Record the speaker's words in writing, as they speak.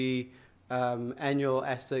the annual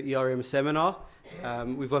ASSA ERM seminar.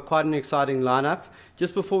 We've got quite an exciting lineup.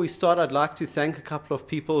 Just before we start, I'd like to thank a couple of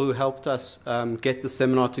people who helped us get the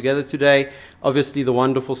seminar together today. Obviously, the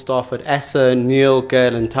wonderful staff at ASSA, Neil,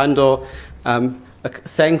 Gail, and Tando.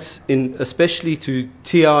 Thanks especially to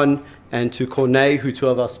Tian and to Corneille, who two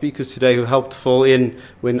of our speakers today, who helped fill in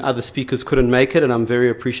when other speakers couldn't make it, and I'm very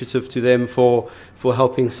appreciative to them for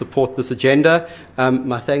helping support this agenda.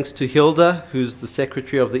 My thanks to Hilda, who's the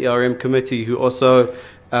secretary of the ERM committee, who also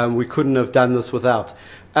we couldn't have done this without.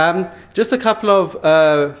 Just a couple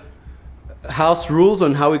of house rules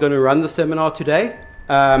on how we're going to run the seminar today.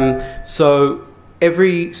 So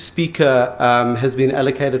every speaker has been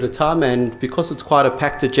allocated a time, and because it's quite a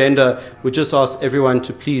packed agenda, we just ask everyone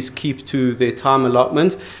to please keep to their time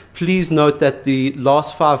allotment. Please note that the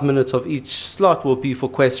last 5 minutes of each slot will be for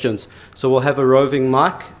questions. So we'll have a roving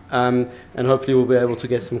mic, and hopefully we'll be able to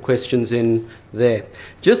get some questions in there.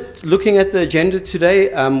 Just looking at the agenda today,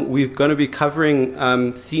 we're going to be covering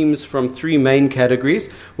themes from three main categories.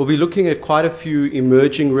 We'll be looking at quite a few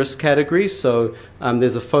emerging risk categories. So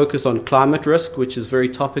there's a focus on climate risk, which is very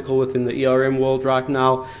topical within the ERM world right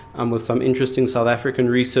now, with some interesting South African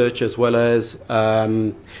research, as well as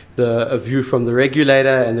a view from the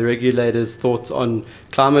regulator and the regulator's thoughts on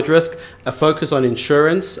climate risk. A focus on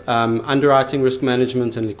insurance, underwriting risk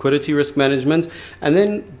management, and liquidity risk management, and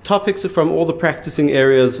then topics from all the practicing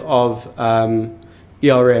areas of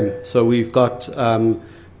ERM. So we've got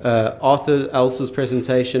Arthur Elsa's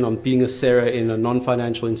presentation on being a SERA in a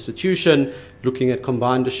non-financial institution, looking at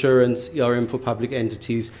combined assurance, ERM for public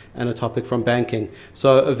entities, and a topic from banking.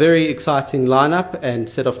 So a very exciting lineup and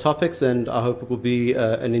set of topics, and I hope it will be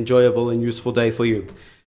an enjoyable and useful day for you.